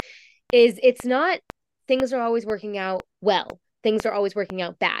is it's not things are always working out well. Things are always working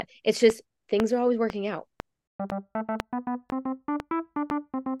out bad. It's just things are always working out.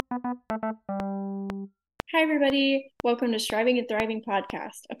 Hi, everybody. Welcome to Striving and Thriving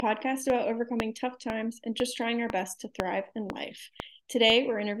Podcast, a podcast about overcoming tough times and just trying our best to thrive in life. Today,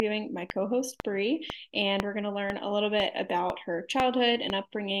 we're interviewing my co host, Bree, and we're going to learn a little bit about her childhood and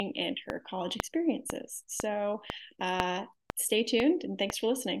upbringing and her college experiences. So, stay tuned and thanks for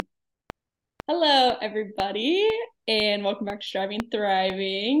listening. Hello, everybody, and welcome back to Striving and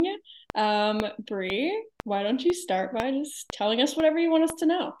Thriving. Bree, why don't you start by just telling us whatever you want us to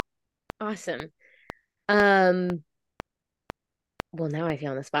know? Awesome. Um, well, now I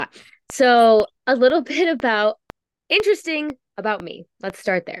feel on the spot. So, a little bit about interesting about me. Let's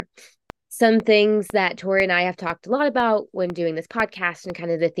start there. Some things that Tori and I have talked a lot about when doing this podcast, and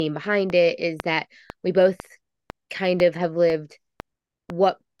kind of the theme behind it is that we both kind of have lived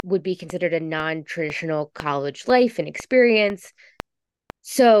what would be considered a non-traditional college life and experience.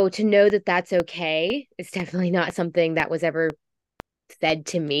 So to know that that's okay is definitely not something that was ever said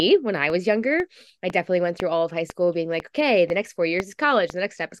to me when I was younger. I definitely went through all of high school being like, okay, the next 4 years is college, the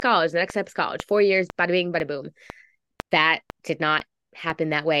next step is college, the next step is college. 4 years, bada bing, bada boom. That did not happen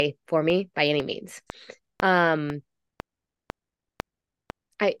that way for me by any means. Um,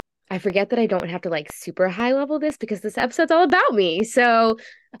 I I forget that I don't have to like super high level this because this episode's all about me. So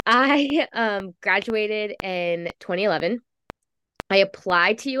I graduated in 2011. I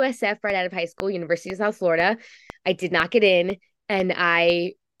applied to USF right out of high school, University of South Florida. I did not get in and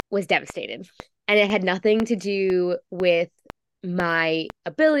I was devastated. And it had nothing to do with my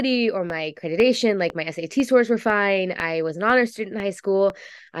ability or my accreditation. Like my SAT scores were fine. I was an honor student in high school.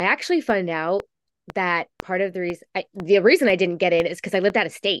 I actually found out that part of the reason I didn't get in is because I lived out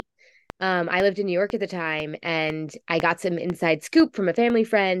of state. I lived in New York at the time, and I got some inside scoop from a family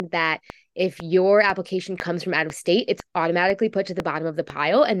friend that if your application comes from out of state, it's automatically put to the bottom of the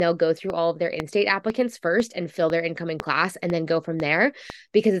pile, and they'll go through all of their in state applicants first and fill their incoming class and then go from there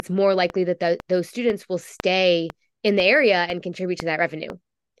because it's more likely that those students will stay in the area and contribute to that revenue,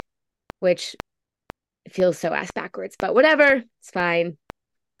 which feels so ass backwards, but whatever, it's fine.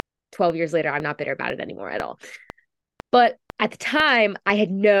 12 years later, I'm not bitter about it anymore at all. But at the time, I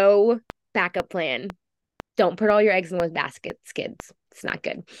had no backup plan. Don't put all your eggs in one basket, kids. It's not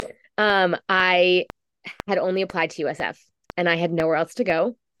good. I had only applied to USF and I had nowhere else to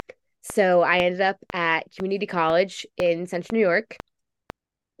go. So I ended up at community college in Central New York.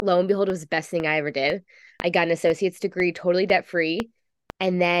 Lo and behold, it was the best thing I ever did. I got an associate's degree totally debt free.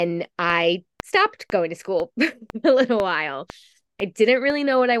 And then I stopped going to school for a little while. I didn't really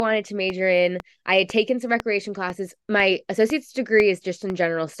know what I wanted to major in. I had taken some recreation classes. My associate's degree is just in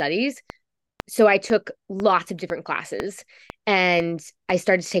general studies. So I took lots of different classes and I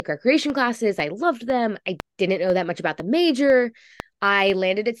started to take recreation classes. I loved them. I didn't know that much about the major. I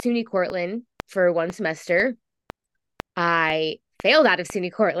landed at SUNY Cortland for one semester. I failed out of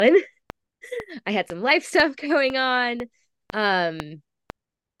SUNY Cortland. I had some life stuff going on. Um,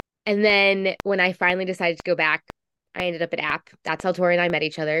 and then when I finally decided to go back, I ended up at App. That's how Tori and I met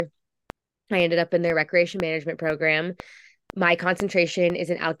each other. I ended up in their recreation management program. My concentration is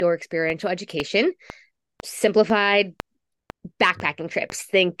in outdoor experiential education, simplified backpacking trips.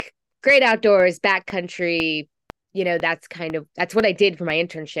 Think great outdoors, backcountry. That's what I did for my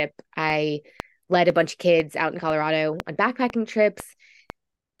internship. I led a bunch of kids out in Colorado on backpacking trips.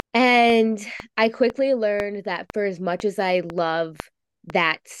 And I quickly learned that for as much as I love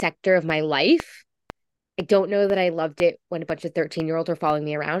that sector of my life, I don't know that I loved it when a bunch of 13-year-olds were following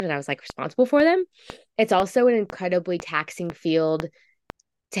me around and I was like responsible for them. It's also an incredibly taxing field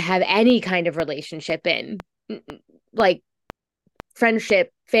to have any kind of relationship in, like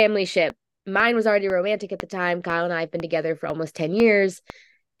friendship, family ship. Mine was already romantic at the time. Kyle and I have been together for almost 10 years.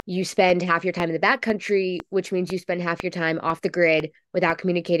 You spend half your time in the backcountry, which means you spend half your time off the grid without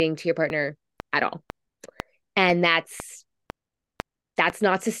communicating to your partner at all. And that's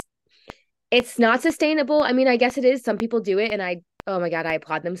not it's not sustainable. I mean, I guess it is. Some people do it and oh my God, I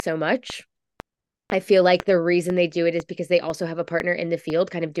applaud them so much. I feel like the reason they do it is because they also have a partner in the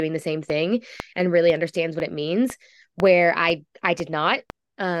field kind of doing the same thing and really understands what it means, where I did not.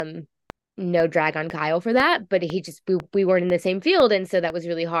 Um, no drag on Kyle for that, but we weren't in the same field and so that was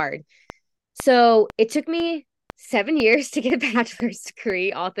really hard. So, it took me 7 years to get a bachelor's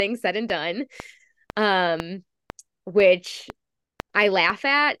degree, all things said and done. Um, which I laugh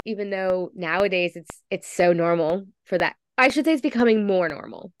at even though nowadays it's so normal for that. I should say it's becoming more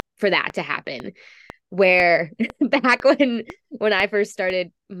normal for that to happen where back when I first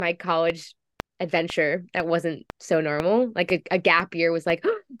started my college adventure that wasn't so normal. Like a gap year was like,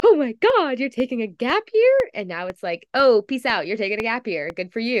 oh my God, you're taking a gap year? And now it's like, oh, peace out. You're taking a gap year.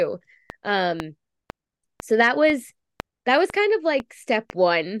 Good for you. Um, so that was kind of like step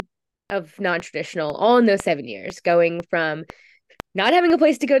one of non-traditional, all in those 7 years, going from not having a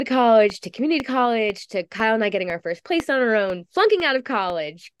place to go to college to community college to Kyle and I getting our first place on our own, flunking out of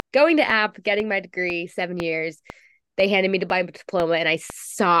college, going to App, getting my degree, 7 years. They handed me my diploma and I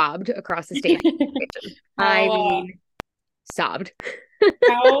sobbed across the state. I How mean, sobbed.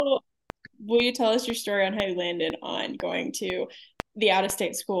 how will you tell us your story on how you landed on going to the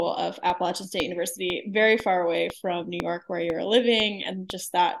out-of-state school of Appalachian State University, very far away from New York where you were living, and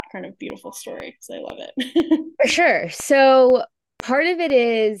just that kind of beautiful story because I love it. For sure. So part of it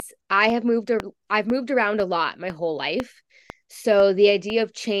is I've moved around a lot my whole life. So the idea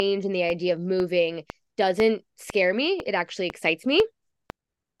of change and the idea of moving doesn't scare me. It actually excites me.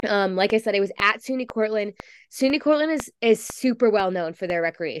 Like I said, I was at SUNY Cortland. SUNY Cortland is super well known for their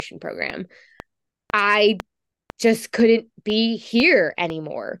recreation program. I just couldn't be here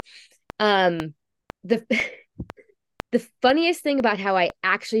anymore. The the funniest thing about how I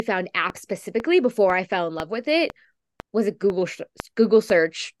actually found App specifically before I fell in love with it was a Google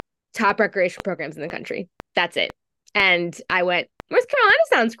search, top recreation programs in the country. That's it. And I went, North Carolina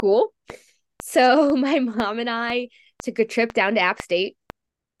sounds cool. So my mom and I took a trip down to App State.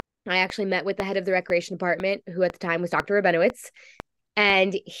 I actually met with the head of the recreation department, who at the time was Dr. Rabinowitz,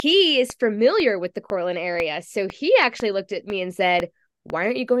 and he is familiar with the Cortland area. So he actually looked at me and said, "Why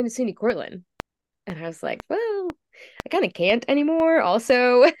aren't you going to SUNY Cortland?" And I was like, well, I kind of can't anymore.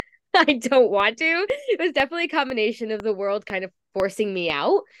 Also, I don't want to. It was definitely a combination of the world kind of forcing me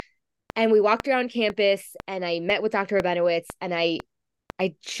out. And we walked around campus and I met with Dr. Rabinowitz and I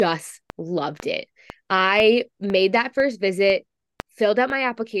just loved it. I made that first visit, filled out my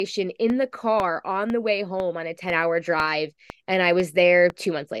application in the car on the way home on a 10-hour drive, and I was there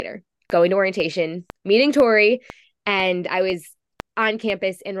 2 months later, going to orientation, meeting Tori, and I was on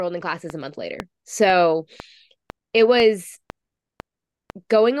campus enrolled in classes a month later. So it was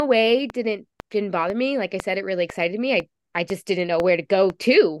going away didn't bother me. Like I said, it really excited me. I just didn't know where to go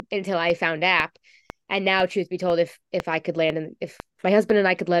to until I found App. And now, truth be told, if I could land in, if my husband and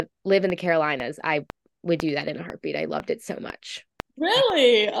I could live in the Carolinas, I would do that in a heartbeat. I loved it so much.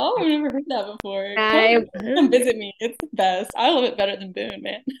 Really? Oh, I've never heard that before. I Come visit me. It's the best. I love it better than Boone,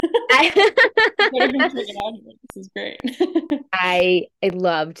 man. Better come check it out here. This is great. I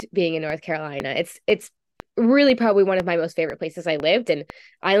loved being in North Carolina. It's really probably one of my most favorite places I lived, and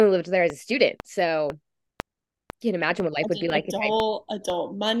I only lived there as a student. So you can imagine what life would be like if I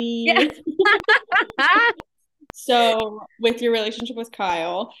Adult money. yeah. So, with your relationship with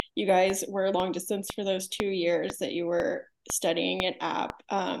Kyle, you guys were long distance for those 2 years that you were studying at App.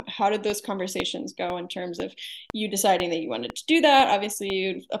 How did those conversations go in terms of you deciding that you wanted to do that? Obviously,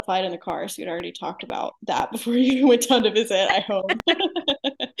 you applied in the car, so you'd already talked about that before you went down to visit, I hope.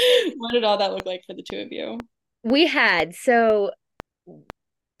 What did all that look like for the two of you? We had so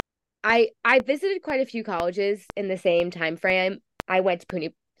I visited quite a few colleges in the same time frame. I went to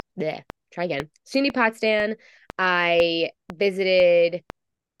Pune, bleh, try again. SUNY Potsdam. I visited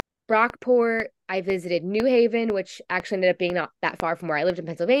Brockport. I visited New Haven, which actually ended up being not that far from where I lived in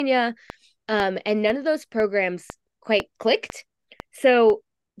Pennsylvania. And none of those programs quite clicked. So,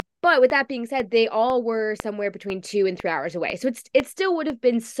 but with that being said, they all were somewhere between 2 and 3 hours away. So it still would have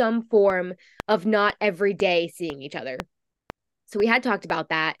been some form of not every day seeing each other. So we had talked about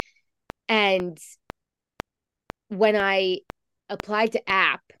that. And when I applied to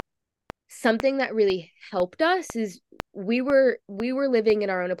App, something that really helped us is we were living in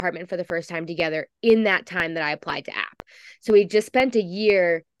our own apartment for the first time together in that time that I applied to App. So we just spent a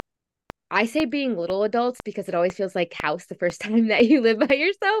year. I say being little adults because it always feels like house the first time that you live by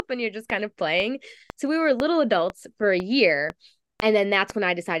yourself and you're just kind of playing. So we were little adults for a year. And then that's when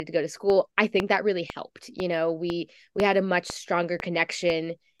I decided to go to school. I think that really helped. We had a much stronger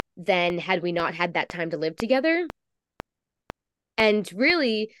connection than had we not had that time to live together. And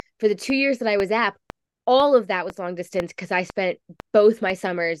really, for the 2 years that I was at, all of that was long distance because I spent both my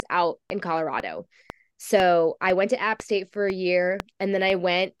summers out in Colorado. So I went to App State for a year, and then I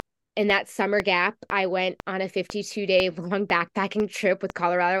went in that summer gap. I went on a 52-day long backpacking trip with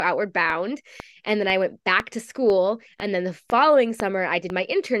Colorado Outward Bound. And then I went back to school. And then the following summer, I did my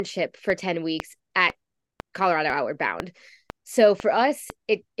internship for 10 weeks at Colorado Outward Bound. So for us,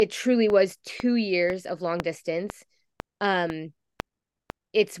 it truly was 2 years of long distance.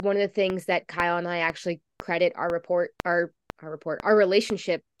 It's one of the things that Kyle and I actually credit our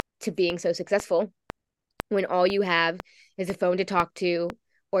relationship to being so successful when all you have is a phone to talk to,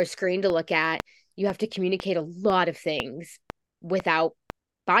 or screen to look at. You have to communicate a lot of things without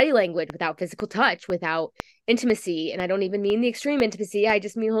body language, without physical touch, without intimacy. And I don't even mean the extreme intimacy. I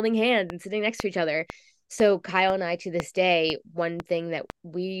just mean holding hands and sitting next to each other. So Kyle and I, to this day, one thing that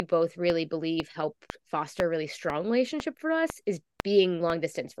we both really believe helped foster a really strong relationship for us is being long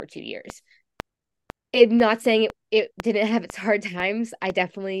distance for 2 years. I'm not saying it didn't have its hard times. I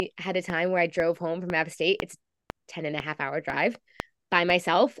definitely had a time where I drove home from out of state. It's 10.5 hour drive by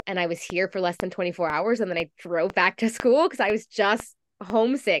myself, and I was here for less than 24 hours, and then I drove back to school because I was just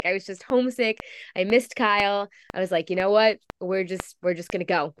homesick. I was just homesick. I missed Kyle. I was like, you know what? We're just gonna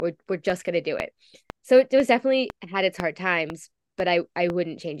go. We're just gonna do it. So it was definitely had its hard times, but I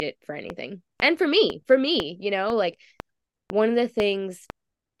wouldn't change it for anything. And for me, like one of the things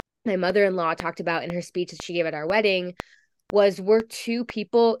my mother-in-law talked about in her speech that she gave at our wedding was we're two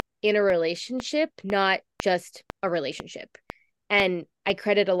people in a relationship, not just a relationship. And I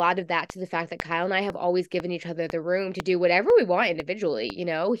credit a lot of that to the fact that Kyle and I have always given each other the room to do whatever we want individually.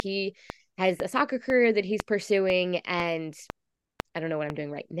 He has a soccer career that he's pursuing, and I don't know what I'm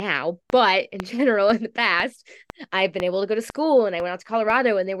doing right now, but in general, in the past, I've been able to go to school, and I went out to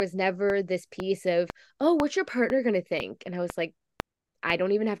Colorado, and there was never this piece of, oh, what's your partner going to think? And I was like, I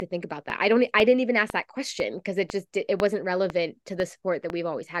don't even have to think about that. I didn't even ask that question because it wasn't relevant to the support that we've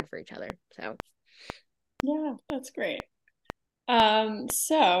always had for each other. So Yeah, that's great.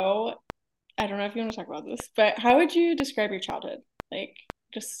 So I don't know if you want to talk about this, but how would you describe your childhood? Like,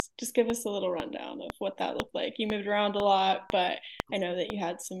 just give us a little rundown of what that looked like. You moved around a lot, but I know that you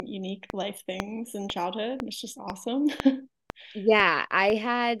had some unique life things in childhood. It's just awesome. yeah, I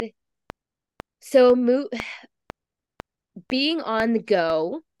had so being on the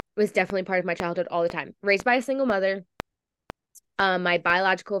go was definitely part of my childhood all the time. Raised by a single mother. My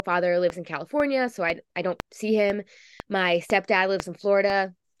biological father lives in California, so I don't see him. My stepdad lives in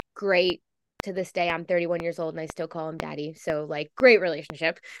Florida. Great. To this day, I'm 31 years old and I still call him daddy. So like great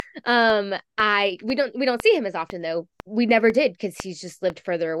relationship. I we don't see him as often though. We never did because he's just lived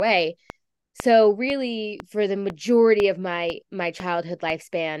further away. So really, for the majority of my childhood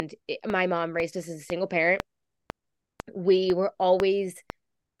lifespan, my mom raised us as a single parent. We were always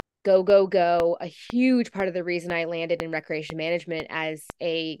go, go, go. A huge part of the reason I landed in recreation management as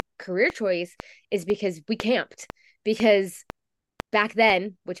a career choice is because we camped. Because back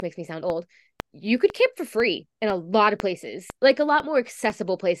then, which makes me sound old, you could camp for free in a lot of places, like a lot more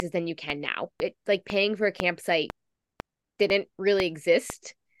accessible places than you can now. Like paying for a campsite didn't really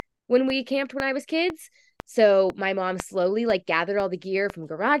exist when we camped when I was kids. So my mom slowly like gathered all the gear from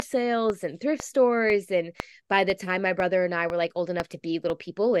garage sales and thrift stores. And by the time my brother and I were like old enough to be little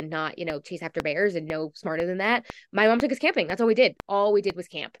people and not, chase after bears and no smarter than that, my mom took us camping. That's all we did. All we did was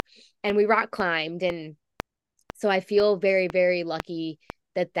camp. And we rock climbed. And so I feel very, very lucky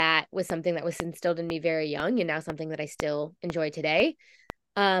that was something that was instilled in me very young and now something that I still enjoy today.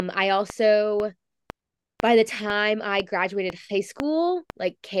 I also by the time I graduated high school,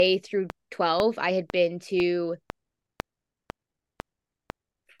 like K through 12, I had been to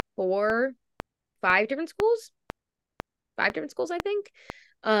four, five different schools, I think,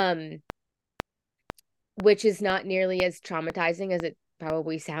 um, which is not nearly as traumatizing as it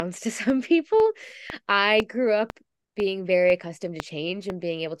probably sounds to some people. I grew up being very accustomed to change and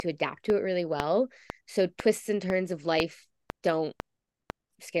being able to adapt to it really well. So twists and turns of life don't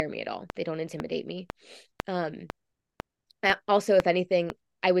scare me at all. They don't intimidate me. Um, Also, if anything,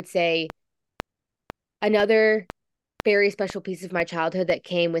 I would say another very special piece of my childhood that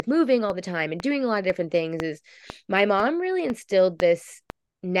came with moving all the time and doing a lot of different things is my mom really instilled this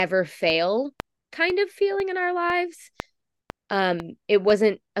never fail kind of feeling in our lives. It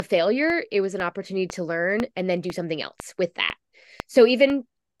wasn't a failure, it was an opportunity to learn and then do something else with that. So even,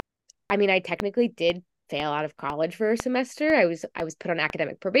 I mean, I technically did fail out of college for a semester. I was put on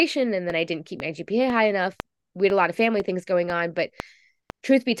academic probation and then I didn't keep my GPA high enough. We had a lot of family things going on, but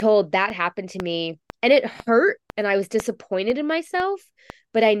truth be told, that happened to me and it hurt and I was disappointed in myself,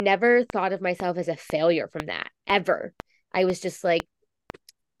 but I never thought of myself as a failure from that ever. I was just like,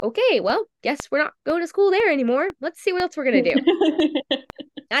 okay, well, guess we're not going to school there anymore. Let's see what else we're going to do.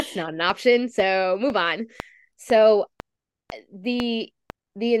 That's not an option, so move on. So the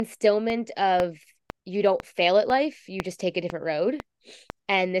instillment of you don't fail at life, you just take a different road.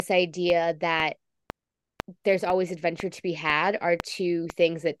 And this idea that there's always adventure to be had are two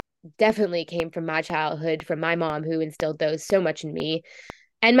things that definitely came from my childhood, from my mom, who instilled those so much in me.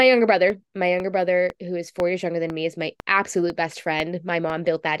 And my younger brother. My younger brother, who is 4 years younger than me, is my absolute best friend. My mom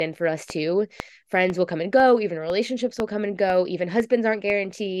built that in for us too. Friends will come and go, even relationships will come and go, even husbands aren't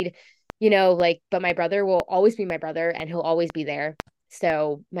guaranteed, but my brother will always be my brother and he'll always be there.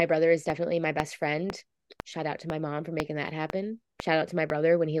 So my brother is definitely my best friend. Shout out to my mom for making that happen. Shout out to my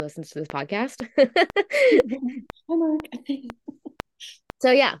brother when he listens to this podcast. Hi, Mark.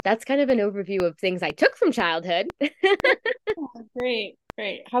 So yeah, that's kind of an overview of things I took from childhood. Oh, great,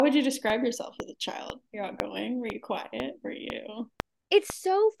 great. How would you describe yourself as a child? You're outgoing? Were you quiet? Were you? It's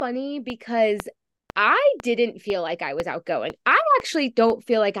so funny because I didn't feel like I was outgoing. I actually don't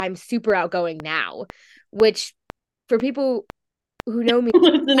feel like I'm super outgoing now, which for people who know me, I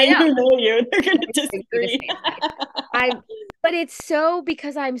Listening know who know you, they're gonna for you to disagree. say that. I'm, but it's so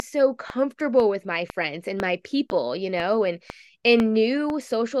because I'm so comfortable with my friends and my people, and in new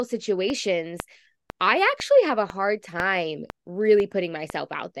social situations, I actually have a hard time really putting myself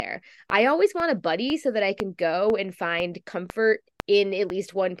out there. I always want a buddy so that I can go and find comfort in at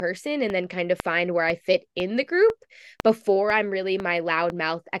least one person and then kind of find where I fit in the group before I'm really my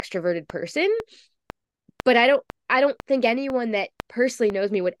loudmouth extroverted person. But I don't think anyone that personally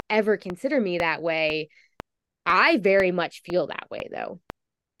knows me would ever consider me that way. I very much feel that way though.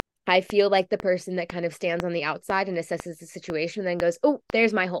 I feel like the person that kind of stands on the outside and assesses the situation and then goes, "Oh,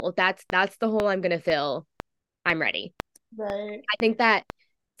 there's my hole. That's the hole I'm going to fill. I'm ready." Right. I think that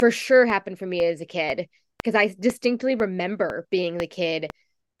for sure happened for me as a kid because I distinctly remember being the kid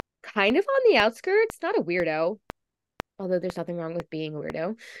kind of on the outskirts, not a weirdo, although there's nothing wrong with being a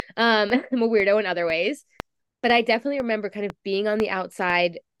weirdo. I'm a weirdo in other ways, but I definitely remember kind of being on the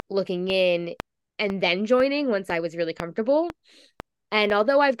outside looking in and then joining once I was really comfortable. And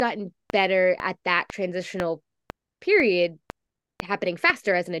although I've gotten better at that transitional period happening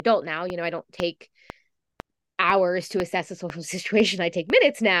faster as an adult now, I don't take hours to assess a social situation. I take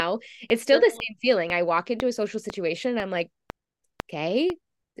minutes now. It's still the same feeling. I walk into a social situation and I'm like, okay,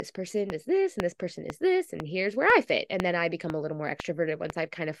 this person is this and this person is this, and here's where I fit. And then I become a little more extroverted once I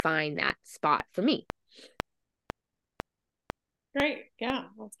kind of find that spot for me. Great. Yeah,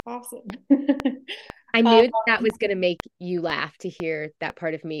 that's awesome. I Um, knew that was going to make you laugh to hear that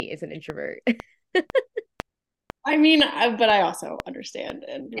part of me is an introvert. I mean, but I also understand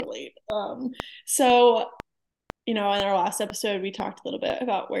and relate. So in our last episode, we talked a little bit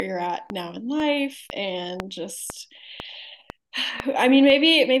about where you're at now in life and just, I mean,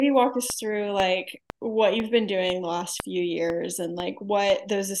 maybe walk us through like what you've been doing the last few years and like what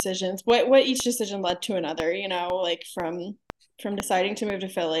those decisions, what each decision led to another, like from deciding to move to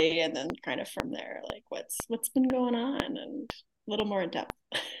Philly and then kind of from there, like what's been going on and a little more in depth.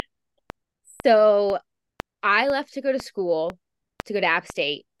 So I left to go to school, to go to App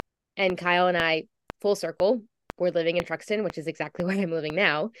State, and Kyle and I, full circle, we're living in Truxton, which is exactly where I'm living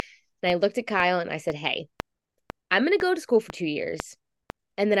now. And I looked at Kyle and I said, "Hey, I'm going to go to school for 2 years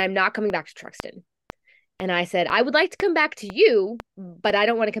and then I'm not coming back to Truxton." And I said, "I would like to come back to you, but I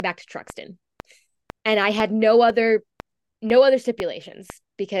don't want to come back to Truxton." And I had no other stipulations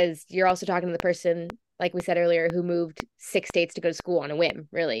because you're also talking to the person, like we said earlier, who moved 6 states to go to school on a whim,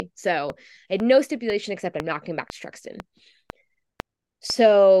 really. So I had no stipulation except I'm not coming back to Truxton.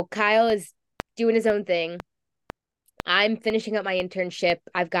 So Kyle is doing his own thing. I'm finishing up my internship.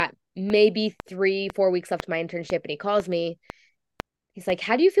 I've got maybe 3-4 weeks left of my internship, and he calls me. He's like,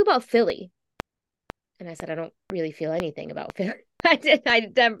 "How do you feel about Philly?" And I said, "I don't really feel anything about Philly."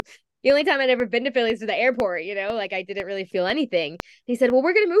 The only time I'd ever been to Philly is to the airport, like I didn't really feel anything. He said, "Well,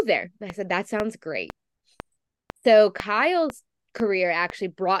 we're going to move there." And I said, "That sounds great." So Kyle's career actually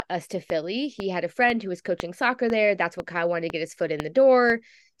brought us to Philly. He had a friend who was coaching soccer there. That's what Kyle wanted to get his foot in the door.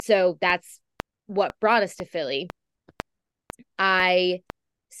 So that's what brought us to Philly. I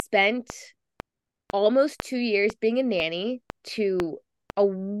spent almost 2 years being a nanny to a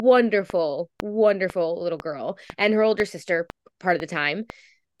wonderful, wonderful little girl and her older sister part of the time.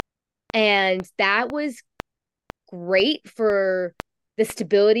 And that was great for the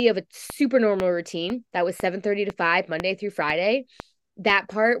stability of a super normal routine. That was 7:30 to 5, Monday through Friday. That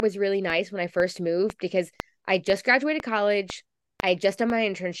part was really nice when I first moved because I just graduated college. I had just done my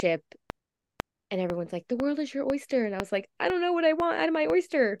internship, and everyone's like, "The world is your oyster." And I was like, "I don't know what I want out of my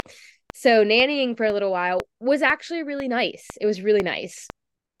oyster." So nannying for a little while was actually really nice. It was really nice.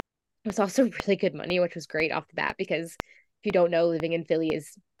 It was also really good money, which was great off the bat because if you don't know, living in Philly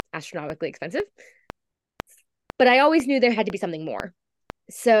is astronomically expensive. But I always knew there had to be something more.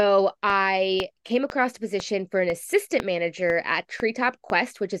 So I came across a position for an assistant manager at Treetop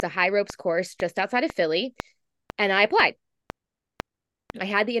Quest, which is a high ropes course just outside of Philly. And I applied. I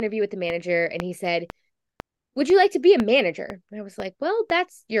had the interview with the manager and he said, "Would you like to be a manager?" And I was like, "Well,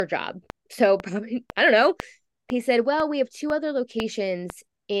 that's your job." So probably, I don't know. He said, "Well, we have 2 other locations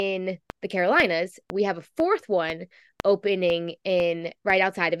in the Carolinas. We have a fourth one opening in right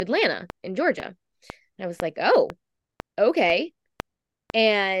outside of Atlanta in Georgia." And I was like, "Oh, okay."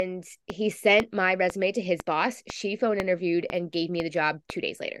 And he sent my resume to his boss. She phone interviewed and gave me the job 2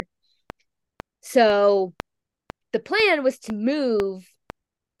 days later. So the plan was to move.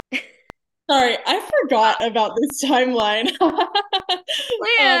 Sorry, I forgot about this timeline.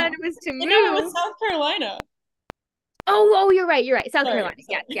 Plan was to No, it was move. South Carolina. Oh, you're right. You're right. South Sorry, Carolina.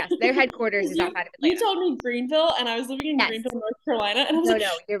 sorry. Yes. Their headquarters is You outside of you Atlanta. told me Greenville, and I was living in Yes. Greenville, North Carolina, and I was No, like,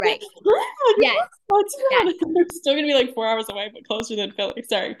 you're right. Greenville, Yes. Yes. I'm still gonna be like 4 hours away, but closer than Philly.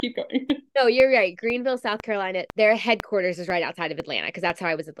 Sorry, keep going. No, you're right. Greenville, South Carolina. Their headquarters is right outside of Atlanta because that's how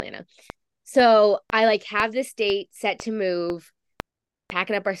I was Atlanta. So I like have this date set to move,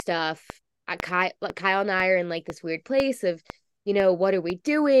 packing up our stuff. Kyle and I are in like this weird place of, what are we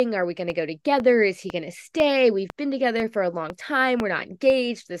doing? Are we going to go together? Is he going to stay? We've been together for a long time. We're not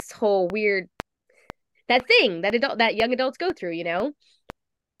engaged. This whole weird that thing that young adults go through.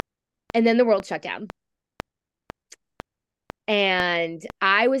 And then the world shut down. And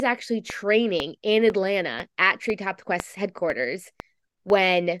I was actually training in Atlanta at Treetop Quest headquarters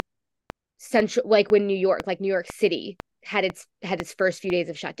when New York City had its first few days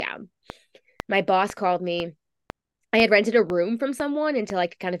of shutdown. My boss called me. I had rented a room from someone until I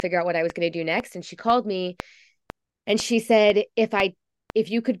could kind of figure out what I was going to do next. And she called me and she said, if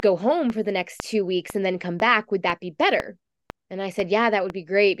you could go home for the next 2 weeks and then come back, would that be better? And I said, yeah, that would be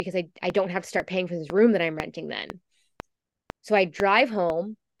great because I don't have to start paying for this room that I'm renting then. So I drive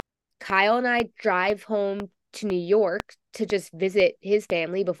home. Kyle and I drive home to New York to just visit his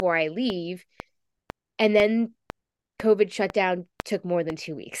family before I leave. And then COVID shutdown took more than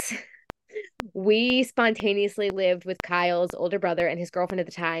 2 weeks. We spontaneously lived with Kyle's older brother and his girlfriend at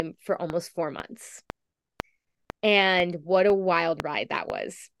the time for almost 4 months. And what a wild ride that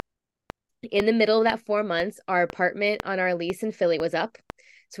was. In the middle of that 4 months, our apartment on our lease in Philly was up.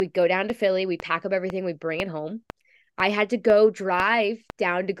 So we go down to Philly, we pack up everything, we bring it home. I had to go drive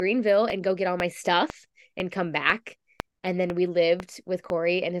down to Greenville and go get all my stuff and come back. And then we lived with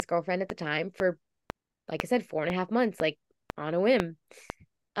Corey and his girlfriend at the time for, like I said, 4.5 months, like on a whim.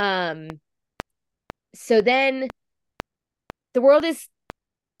 So then the world is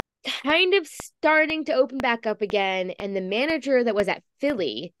kind of starting to open back up again. And the manager that was at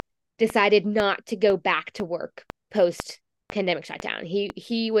Philly decided not to go back to work post pandemic shutdown.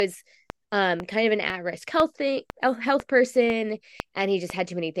 He was kind of an at-risk health person, and he just had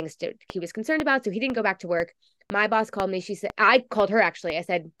too many things he was concerned about, so he didn't go back to work. My boss called me. She said, I called her actually. I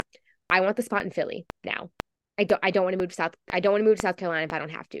said, I want the spot in Philly now. I don't want to move to South Carolina if I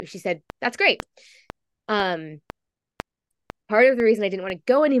don't have to. She said, that's great. Part of the reason I didn't want to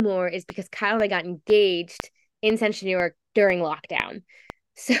go anymore is because Kyle and I got engaged in Central New York during lockdown.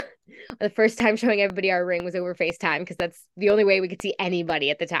 So the first time showing everybody our ring was over FaceTime because that's the only way we could see anybody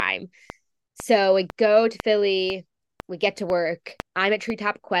at the time. So we go to Philly, we get to work. I'm at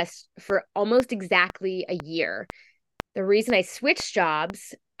Treetop Quest for almost exactly a year. The reason I switched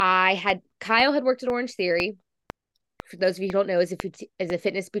jobs, Kyle had worked at Orange Theory. For those of you who don't know, is a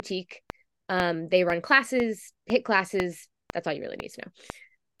fitness boutique. They run classes, HIIT classes. That's all you really need to know.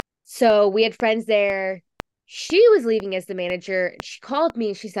 So we had friends there. She was leaving as the manager. She called me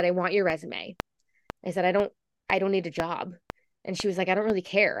and she said, I want your resume. I said, I don't need a job. And she was like, I don't really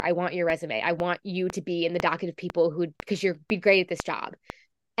care. I want your resume. I want you to be in the docket of people because you'd be great at this job.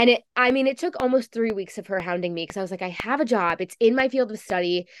 And it took almost 3 weeks of her hounding me because I was like, I have a job. It's in my field of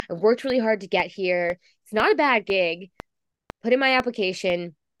study. I've worked really hard to get here. It's not a bad gig. Put in my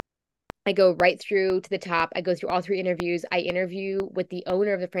application. I go right through to the top. I go through all 3 interviews. I interview with the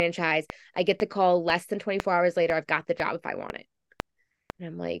owner of the franchise. I get the call less than 24 hours later. I've got the job if I want it. And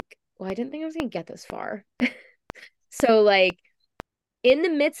I'm like, well, I didn't think I was going to get this far. So like in the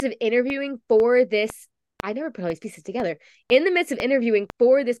midst of interviewing for this, I never put all these pieces together. In the midst of interviewing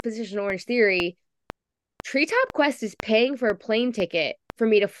for this position in Orange Theory, Treetop Quest is paying for a plane ticket for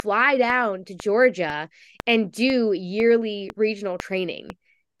me to fly down to Georgia and do yearly regional training.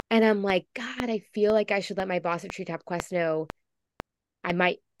 And I'm like, God, I feel like I should let my boss at Treetop Quest know I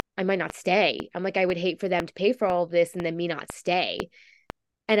might not stay. I'm like, I would hate for them to pay for all of this and then me not stay.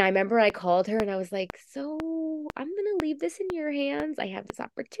 And I remember I called her and I was like, so I'm going to leave this in your hands. I have this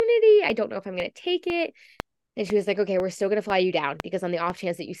opportunity. I don't know if I'm going to take it. And she was like, okay, we're still going to fly you down because on the off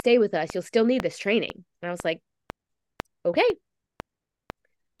chance that you stay with us, you'll still need this training. And I was like, okay.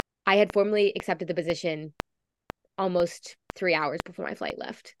 I had formally accepted the position almost 3 hours before my flight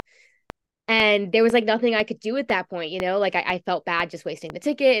left. And there was like nothing I could do at that point, like I felt bad just wasting the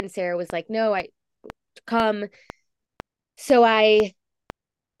ticket. And Sarah was like, no, I come. So I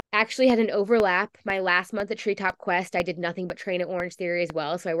actually had an overlap. My last month at Treetop Quest, I did nothing but train at Orange Theory as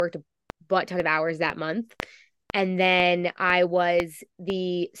well. So I worked a butt ton of hours that month. And then I was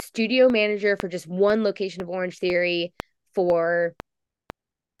the studio manager for just one location of Orange Theory for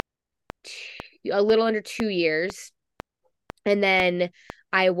a little under 2 years. And then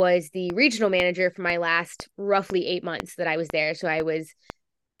I was the regional manager for my last roughly 8 months that I was there. So I was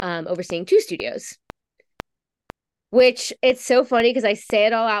overseeing 2 studios, which it's so funny because I say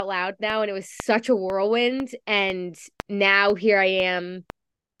it all out loud now and it was such a whirlwind. And now here I am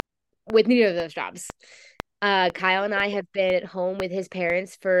with neither of those jobs. Kyle and I have been at home with his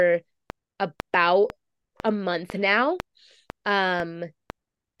parents for about a month now.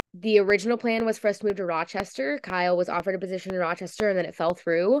 The original plan was for us to move to Rochester. Kyle was offered a position in Rochester and then it fell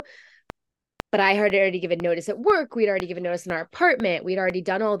through. But I had already given notice at work. We'd already given notice in our apartment. We'd already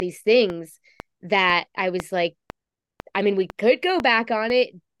done all these things that I was like, I mean, we could go back on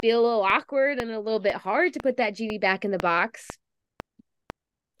it, be a little awkward and a little bit hard to put that GD back in the box.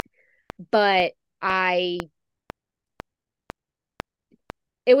 But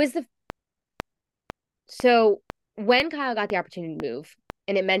so when Kyle got the opportunity to move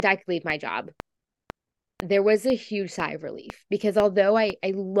and it meant I could leave my job, there was a huge sigh of relief because although I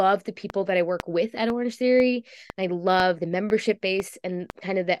love the people that I work with at Orange Theory, I love the membership base and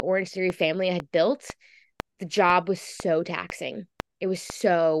kind of that Orange Theory family I had built, the job was so taxing. It was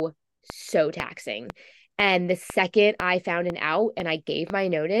so, so taxing. And the second I found an out and I gave my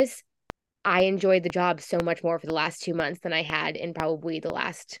notice, I enjoyed the job so much more for the last 2 months than I had in probably the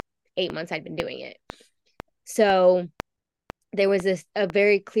last 8 months I'd been doing it. So there was a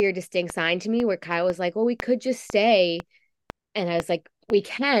very clear, distinct sign to me where Kyle was like, well, we could just stay. And I was like, we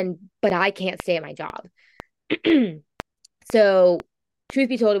can, but I can't stay at my job. So truth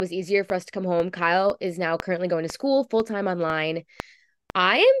be told, it was easier for us to come home. Kyle is now currently going to school full-time online.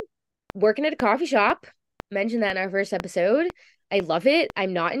 I am working at a coffee shop. Mentioned that in our first episode. I love it.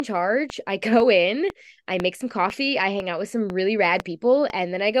 I'm not in charge. I go in, I make some coffee, I hang out with some really rad people,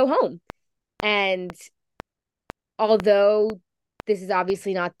 and then I go home. And although this is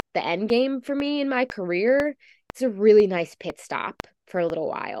obviously not the end game for me in my career, it's a really nice pit stop for a little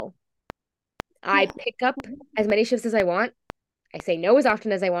while. I pick up as many shifts as I want. I say no as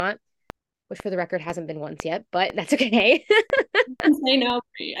often as I want, which for the record hasn't been once yet, but that's okay. You can say no.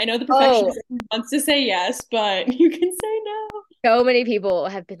 I know the perfectionist wants to say yes, but you can say no. So many people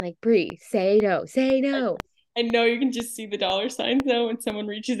have been like, Brie, say no, say no. I know you can just see the dollar signs though when someone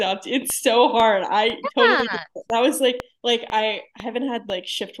reaches out to you. It's so hard. I totally that was like I haven't had like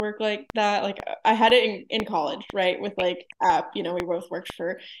shift work like that. Like I had it in college, right? With like we both worked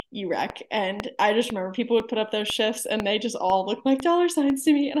for UREC and I just remember people would put up those shifts and they just all looked like dollar signs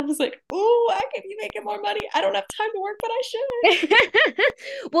to me. And I was like, oh, I could be making more money. I don't have time to work, but I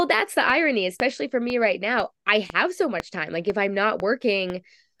should. Well, that's the irony, especially for me right now. I have so much time. Like if I'm not working,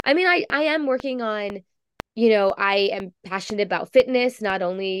 I mean, I am working on I am passionate about fitness, not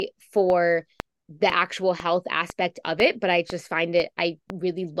only for the actual health aspect of it, but I just find I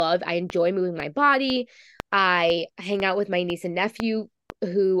really I enjoy moving my body. I hang out with my niece and nephew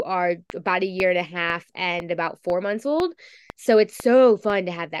who are about a year and a half and about 4 months old. So it's so fun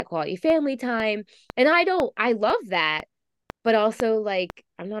to have that quality family time. And I love that, but also like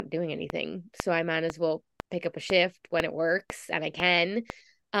I'm not doing anything. So I might as well pick up a shift when it works and I can.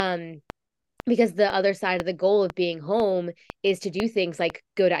 Because the other side of the goal of being home is to do things like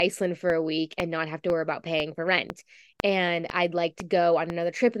go to Iceland for a week and not have to worry about paying for rent. And I'd like to go on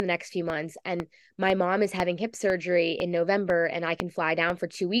another trip in the next few months. And my mom is having hip surgery in November, and I can fly down for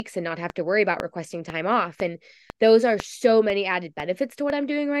 2 weeks and not have to worry about requesting time off. And those are so many added benefits to what I'm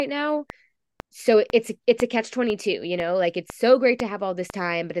doing right now. So it's a catch-22, like it's so great to have all this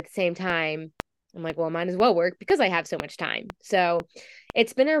time, but at the same time, I'm like, well, I might as well work because I have so much time. So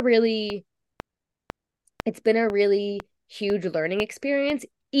it's been a really huge learning experience,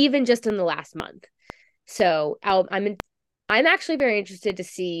 even just in the last month. So I'm actually very interested to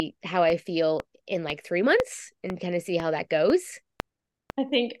see how I feel in like 3 months and kind of see how that goes. I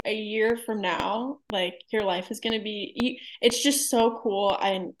think a year from now, like your life is gonna be. It's just so cool. I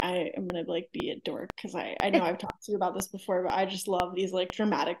am gonna like be a dork because I know I've talked to you about this before, but I just love these like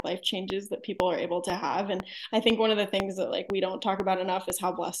dramatic life changes that people are able to have. And I think one of the things that like we don't talk about enough is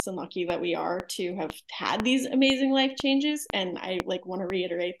how blessed and lucky that we are to have had these amazing life changes. And I like want to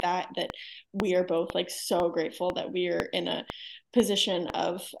reiterate that we are both like so grateful that we are in a position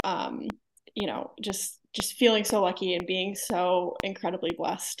of just feeling so lucky and being so incredibly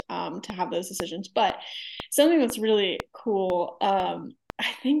blessed to have those decisions. But something that's really cool,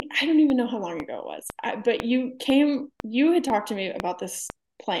 I think I don't even know how long ago it was, but you had talked to me about this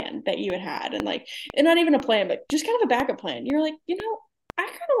plan that you had and like, and not even a plan, but just kind of a backup plan. You're like, I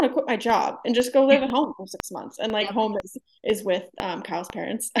kind want to quit my job and just go live at home for 6 months. And like Yep. home is with Kyle's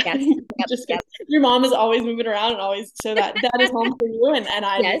parents. Yes. Yep. Just Yep. your mom is always moving around and always so that is home for you. And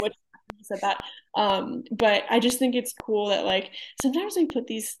I knew Yes. what you said that. But I just think it's cool that like sometimes we put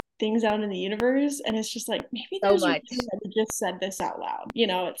these things out in the universe and it's just like maybe So there's a much. reason that we just said this out loud. You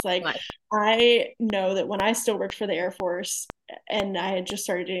know, it's like Much. I know that when I still worked for the Air Force and I had just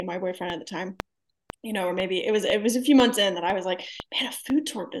started dating my boyfriend at the time, you know, or maybe it was a few months in that I was like, man, a food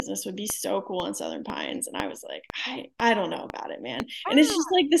tour business would be so cool in Southern Pines. And I was like, I don't know about it, man. And it's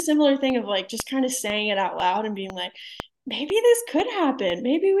just like the similar thing of like just kind of saying it out loud and being like, maybe this could happen.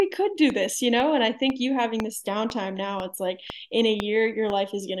 Maybe we could do this, you know? And I think you having this downtime now, it's like in a year, your life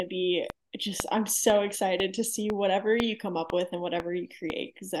is going to be just, I'm so excited to see whatever you come up with and whatever you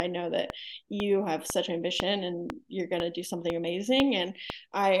create because I know that you have such ambition and you're going to do something amazing. And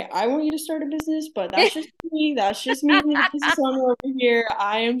I want you to start a business, but that's just me. That's just me, the business owner over here.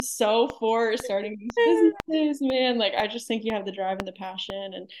 I am so for starting these businesses, man. Like, I just think you have the drive and the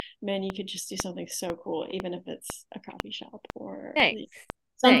passion, and man, you could just do something so cool, even if it's a coffee shop or Thanks.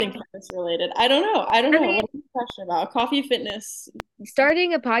 something Thanks. fitness related. I don't know. I don't I know. mean, What are you passionate about? Coffee, fitness.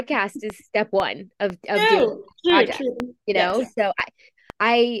 starting a podcast is step one of doing True, a true, project, true. you Yes. know? So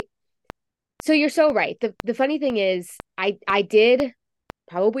I so you're so right. The funny thing is I did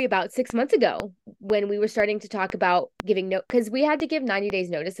probably about 6 months ago when we were starting to talk about giving note because we had to give 90 days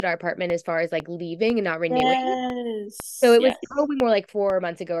notice at our apartment as far as like leaving and not renewing. So Yes. it was Yes. probably more like 4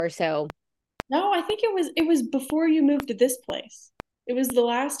 months ago or so. No, I think it was before you moved to this place. It was the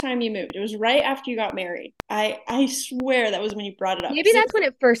last time you moved. It was right after you got married. I swear that was when you brought it up. Maybe 'Cause that's when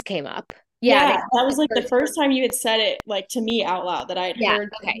it first came up. Yeah, yeah, maybe that the was like the first. first time you had said it like to me out loud that I had Yeah,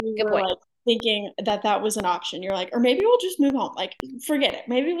 heard okay, you good were point. like thinking that that was an option. You're like, or maybe we'll just move home. Like, forget it.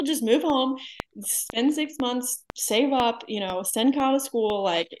 Maybe we'll just move home, spend 6 months, save up, you know, send Kyle to school,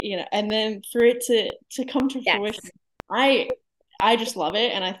 like, you know, and then for it to come to Yes, fruition. I I just love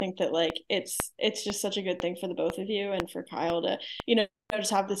it, and I think that like it's just such a good thing for the both of you and for Kyle to, you know,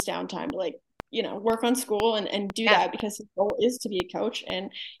 just have this downtime to like, you know, work on school and do yeah, that because his goal is to be a coach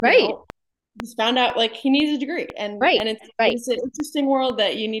and you right, know he's found out like he needs a degree right, and it's right. it's an interesting world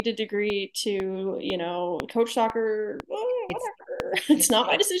that you need a degree to you know coach soccer It's whatever it's not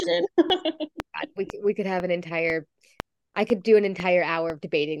my decision. we could have an entire. I could do an entire hour of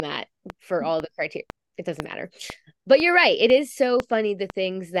debating that for all the criteria. It doesn't matter. But you're right. It is so funny the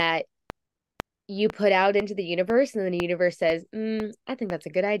things that you put out into the universe, and then the universe says, I think that's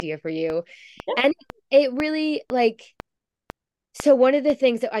a good idea for you. Yeah. And it really like so one of the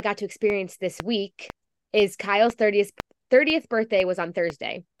things that I got to experience this week is Kyle's 30th birthday was on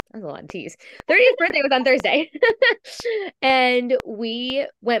Thursday. That's a lot of tease. 30th birthday was on Thursday. And we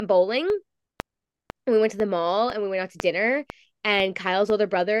went bowling. And we went to the mall and we went out to dinner. And Kyle's older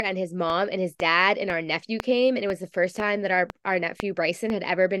brother and his mom and his dad and our nephew came. And it was the first time that our nephew Bryson had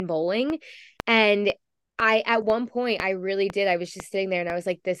ever been bowling. And at one point I really did. I was just sitting there and I was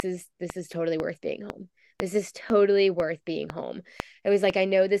like, this is totally worth being home. This is totally worth being home. I was like, I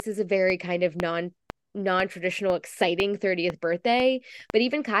know this is a very kind of non-traditional exciting 30th birthday, but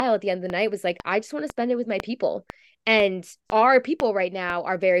even Kyle at the end of the night was like, I just want to spend it with my people. And our people right now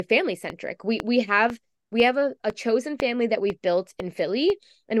are very family centric. We have a chosen family that we've built in Philly,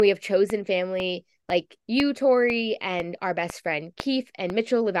 and we have chosen family like you, Tori, and our best friend Keith and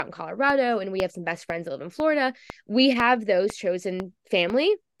Mitchell live out in Colorado, and we have some best friends that live in Florida. We have those chosen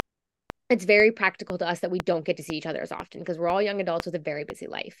family. It's very practical to us that we don't get to see each other as often because we're all young adults with a very busy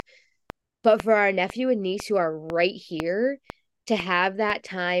life. But for our nephew and niece who are right here to have that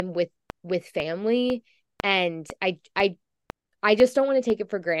time with family, and I just don't want to take it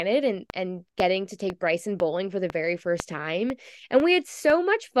for granted, and getting to take Bryson bowling for the very first time. And we had so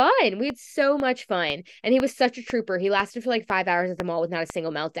much fun. We had so much fun. And he was such a trooper. He lasted for like 5 hours at the mall with not a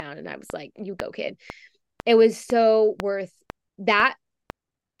single meltdown. And I was like, you go, kid. It was so worth that.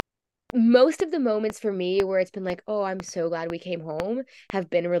 Most of the moments for me where it's been like, oh, I'm so glad we came home have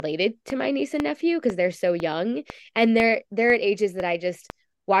been related to my niece and nephew because they're so young. And they're at ages that I just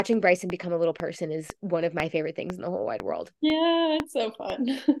watching Bryson become a little person is one of my favorite things in the whole wide world. Yeah, it's so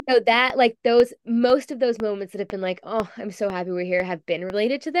fun. So that like those most of those moments that have been like, oh, I'm so happy we're here have been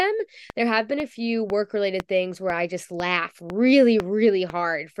related to them. There have been a few work related things where I just laugh really, really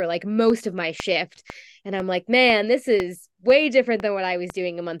hard for like most of my shift. And I'm like, man, this is way different than what I was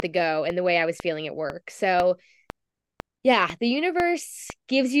doing a month ago and the way I was feeling at work. So yeah, the universe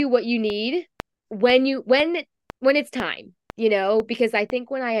gives you what you need when it's time, because I think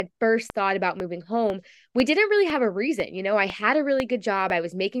when I had first thought about moving home, we didn't really have a reason. I had a really good job. I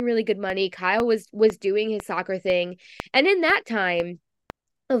was making really good money. Kyle was doing his soccer thing. And in that time,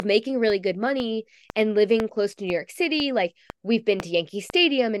 of making really good money and living close to New York City. Like, we've been to Yankee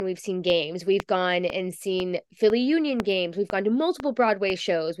Stadium and we've seen games. We've gone and seen Philly Union games. We've gone to multiple Broadway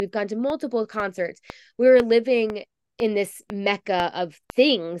shows. We've gone to multiple concerts. We were living in this mecca of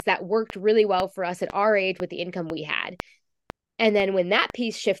things that worked really well for us at our age with the income we had. And then when that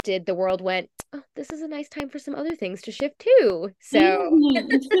piece shifted, the world went, oh, this is a nice time for some other things to shift too. So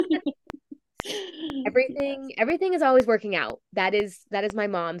everything is always working out. That is my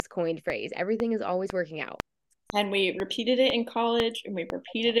mom's coined phrase. Everything is always working out. And we repeated it in college, and we've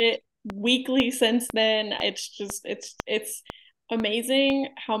repeated it weekly since then. It's amazing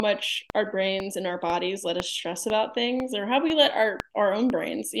how much our brains and our bodies let us stress about things, or how we let our own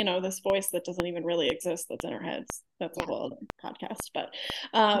brains, this voice that doesn't even really exist that's in our heads. That's a whole other podcast. But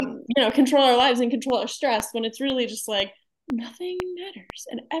control our lives and control our stress, when it's really just like nothing matters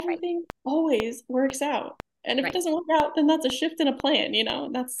and everything always works out. And if it doesn't work out, then that's a shift in a plan,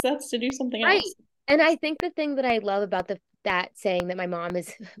 that's to do something else. And I think the thing that I love about that saying that my mom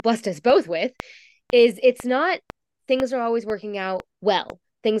has blessed us both with is, it's not things are always working out well.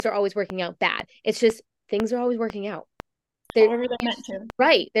 Things are always working out bad. It's just things are always working out. However they're meant to.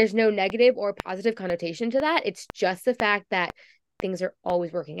 Right. There's no negative or positive connotation to that. It's just the fact that things are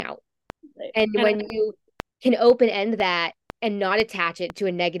always working out. Right. And when you can open end that and not attach it to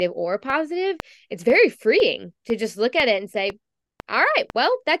a negative or a positive, it's very freeing to just look at it and say, all right,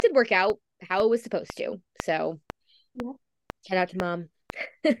 well, that did work out how it was supposed to. So shout out to Mom.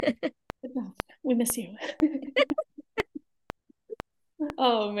 We miss you.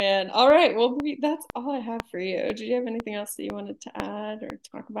 Oh man. All right. Well, that's all I have for you. Did you have anything else that you wanted to add or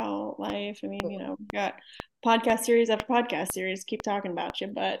talk about life? I mean, we've got podcast series after podcast series, keep talking about you,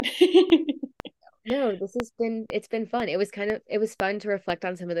 but no, it's been fun. It was fun to reflect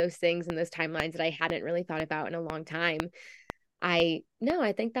on some of those things and those timelines that I hadn't really thought about in a long time. I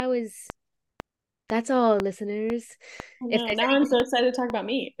think that's all, listeners. Now I'm so excited to talk about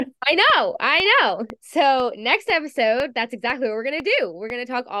me. I know. So next episode, that's exactly what we're going to do. We're going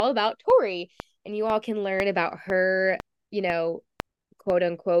to talk all about Tori, and you all can learn about her, quote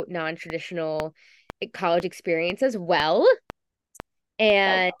unquote, non-traditional college experience as well.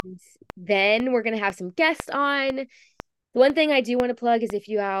 And then we're going to have some guests on. The one thing I do want to plug is, if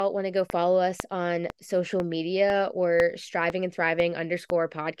you all want to go follow us on social media, or Striving and Thriving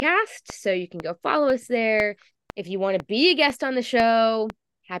 _podcast. So you can go follow us there. If you want to be a guest on the show,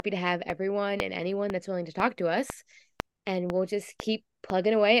 happy to have everyone and anyone that's willing to talk to us. And we'll just keep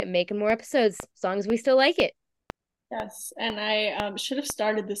plugging away at making more episodes as long as we still like it. Yes. And I should have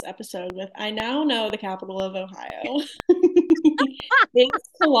started this episode with, I now know the capital of Ohio. It's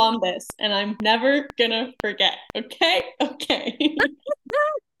Columbus, and I'm never gonna forget. Okay.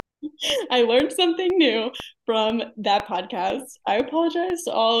 I learned something new from that podcast. I apologize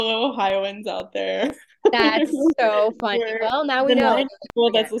to all the Ohioans out there. That's so funny. Well, now we know.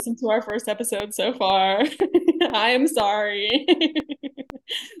 People that's listened to our first episode so far. I am sorry.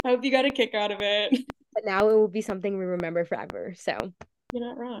 I hope you got a kick out of it. But now it will be something we remember forever. So you're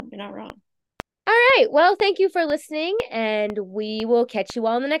not wrong. All right. Well, thank you for listening, and we will catch you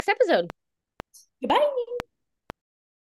all in the next episode. Goodbye.